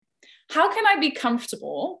how can I be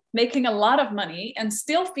comfortable making a lot of money and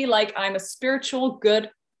still feel like I'm a spiritual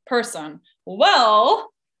good person? Well,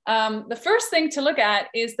 the first thing to look at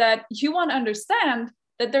is that you want to understand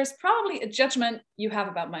that there's probably a judgment you have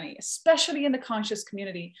about money, especially in the conscious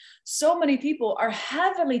community. So many people are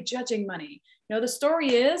heavily judging money. You know, the story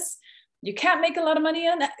is you can't make a lot of money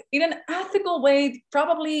in an ethical way.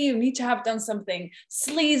 Probably you need to have done something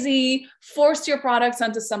sleazy, forced your products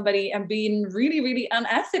onto somebody and been really, really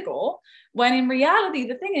unethical. When in reality,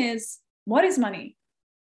 the thing is, what is money?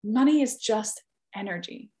 Money is just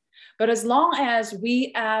energy. But as long as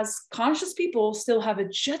we as conscious people still have a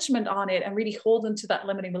judgment on it and really hold into that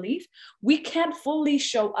limiting belief, we can't fully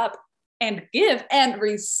show up and give and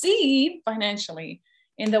receive financially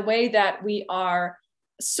in the way that we are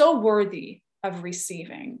so worthy of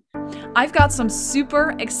receiving. I've got some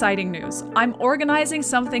super exciting news. I'm organizing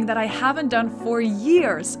something that I haven't done for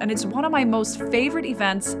years, and it's one of my most favorite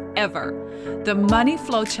events ever, the Money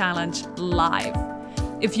Flow Challenge Live.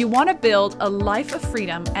 If you want to build a life of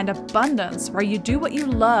freedom and abundance where you do what you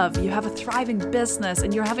love, you have a thriving business,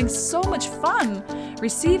 and you're having so much fun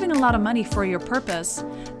receiving a lot of money for your purpose,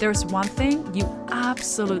 there's one thing you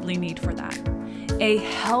absolutely need for that: a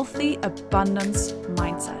healthy abundance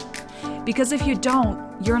mindset. Because if you don't,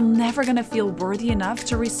 you're never going to feel worthy enough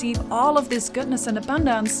to receive all of this goodness and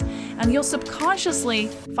abundance, and you'll subconsciously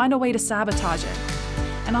find a way to sabotage it.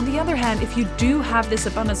 And on the other hand, if you do have this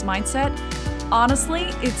abundance mindset,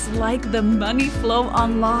 honestly, it's like the money flow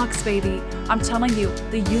unlocks, baby. I'm telling you,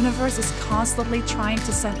 the universe is constantly trying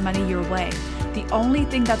to send money your way. The only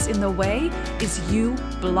thing that's in the way is you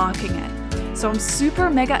blocking it. So I'm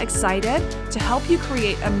super mega excited to help you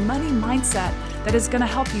create a money mindset that is going to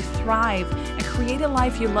help you thrive and create a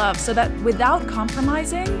life you love, so that without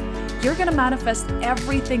compromising, you're going to manifest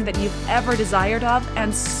everything that you've ever desired of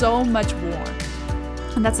and so much more.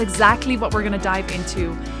 And that's exactly what we're going to dive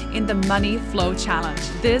into in the Money Flow Challenge.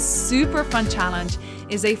 This super fun challenge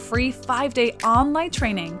is a free 5-day online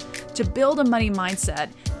training to build a money mindset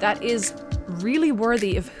that is really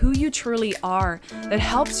worthy of who you truly are, that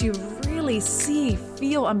helps you really see,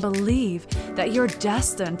 feel, and believe that you're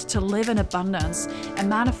destined to live in abundance and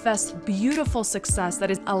manifest beautiful success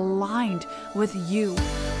that is aligned with you.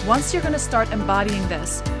 Once you're going to start embodying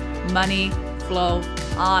this, money flow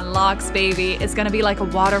unlocks, baby. It's going to be like a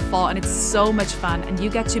waterfall, and it's so much fun, and you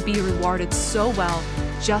get to be rewarded so well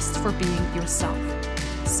just for being yourself.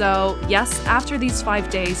 So yes, after these 5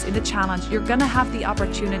 days in the challenge, you're going to have the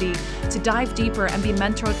opportunity to dive deeper and be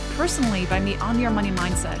mentored personally by me on your money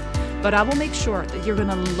mindset. But I will make sure that you're going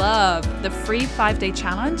to love the free 5-day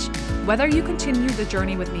challenge, whether you continue the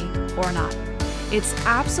journey with me or not. It's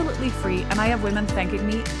absolutely free, and I have women thanking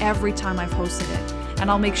me every time I've hosted it. And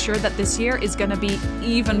I'll make sure that this year is going to be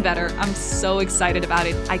even better. I'm so excited about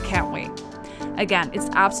it. I can't wait. Again, it's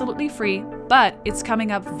absolutely free, but it's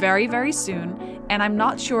coming up very, very soon, and I'm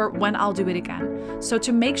not sure when I'll do it again. So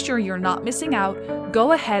to make sure you're not missing out,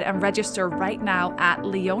 go ahead and register right now at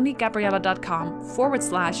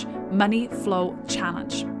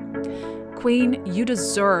leoniegabriela.com/moneyflowchallenge. Queen, you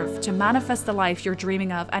deserve to manifest the life you're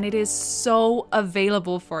dreaming of, and it is so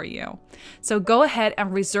available for you. So go ahead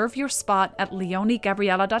and reserve your spot at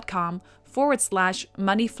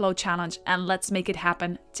leoniegabriela.com/moneyflowchallenge, and let's make it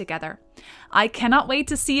happen together. I cannot wait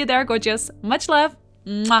to see you there, gorgeous. Much love.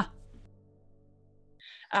 Mwah.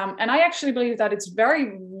 And I actually believe that it's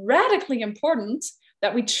very radically important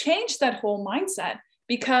that we change that whole mindset,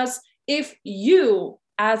 because if you,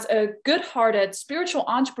 as a good-hearted spiritual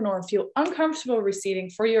entrepreneur, feel uncomfortable receiving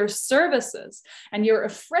for your services, and you're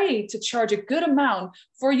afraid to charge a good amount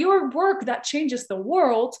for your work that changes the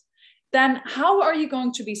world, then how are you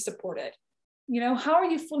going to be supported? You know, how are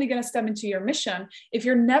you fully going to step into your mission if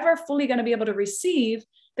you're never fully going to be able to receive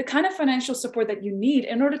the kind of financial support that you need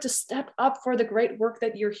in order to step up for the great work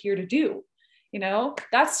that you're here to do? You know,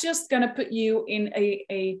 that's just going to put you in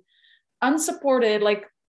a unsupported,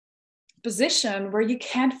 position where you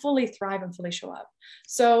can't fully thrive and fully show up.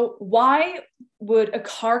 So why would a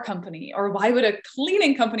car company, or why would a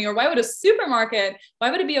cleaning company, or why would a supermarket,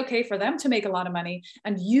 why would it be okay for them to make a lot of money,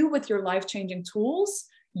 and you with your life-changing tools,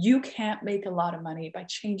 you can't make a lot of money by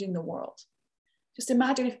changing the world? Just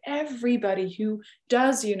imagine if everybody who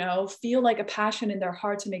does, feel like a passion in their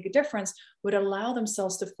heart to make a difference would allow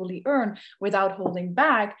themselves to fully earn without holding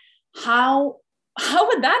back. How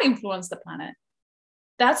would that influence the planet?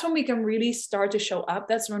 That's when we can really start to show up.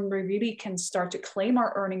 That's when we really can start to claim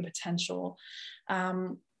our earning potential,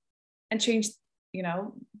 and change,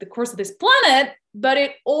 the course of this planet. But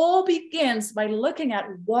it all begins by looking at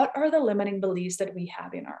what are the limiting beliefs that we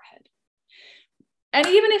have in our head. And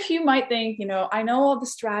even if you might think, I know all the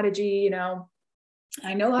strategy,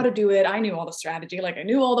 I know how to do it. I knew all the strategy, like I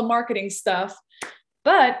knew all the marketing stuff,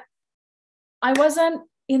 but I wasn't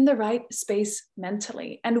in the right space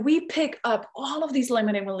mentally. And we pick up all of these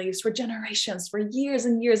limiting beliefs for generations, for years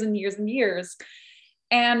and years and years and years.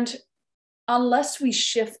 And unless we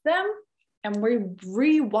shift them and we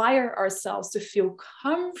rewire ourselves to feel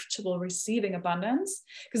comfortable receiving abundance,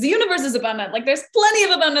 because the universe is abundant. Like there's plenty of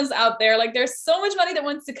abundance out there. Like there's so much money that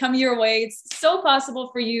wants to come your way. It's so possible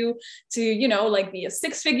for you to, like be a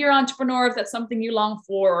 6-figure entrepreneur if that's something you long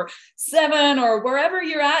for, or 7, or wherever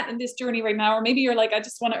you're at in this journey right now. Or maybe you're like, I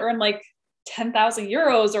just want to earn like 10,000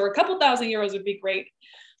 euros or a couple thousand euros would be great.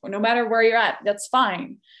 Or no matter where you're at, that's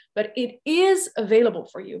fine. But it is available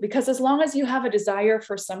for you, because as long as you have a desire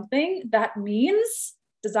for something, that means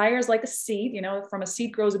desire is like a seed, from a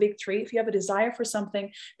seed grows a big tree. If you have a desire for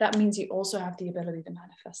something, that means you also have the ability to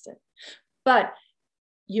manifest it. But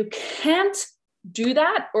you can't do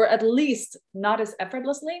that, or at least not as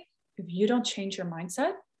effortlessly, if you don't change your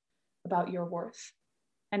mindset about your worth.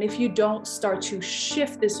 And if you don't start to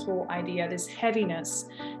shift this whole idea, this heaviness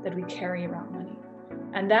that we carry around money.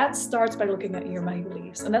 And that starts by looking at your money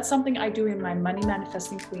beliefs. And that's something I do in my Money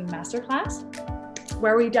Manifesting Queen Masterclass,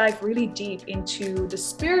 where we dive really deep into the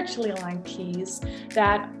spiritually aligned keys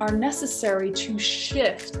that are necessary to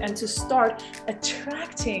shift and to start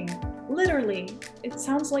attracting, literally, it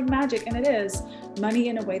sounds like magic, and it is, money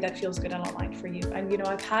in a way that feels good and aligned for you. And,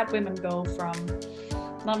 I've had women go from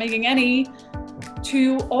not making any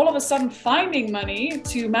to all of a sudden finding money,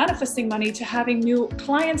 to manifesting money, to having new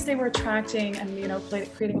clients they were attracting, and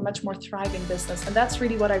creating a much more thriving business. And that's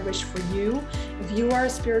really what I wish for you. If you are a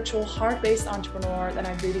spiritual, heart-based entrepreneur, then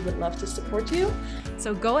I really would love to support you.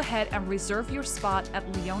 So go ahead and reserve your spot at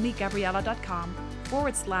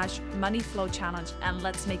leoniegabriela.com/money flow challenge, and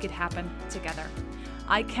let's make it happen together.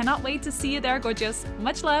 I cannot wait to see you there, gorgeous.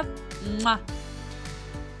 Much love. Mwah.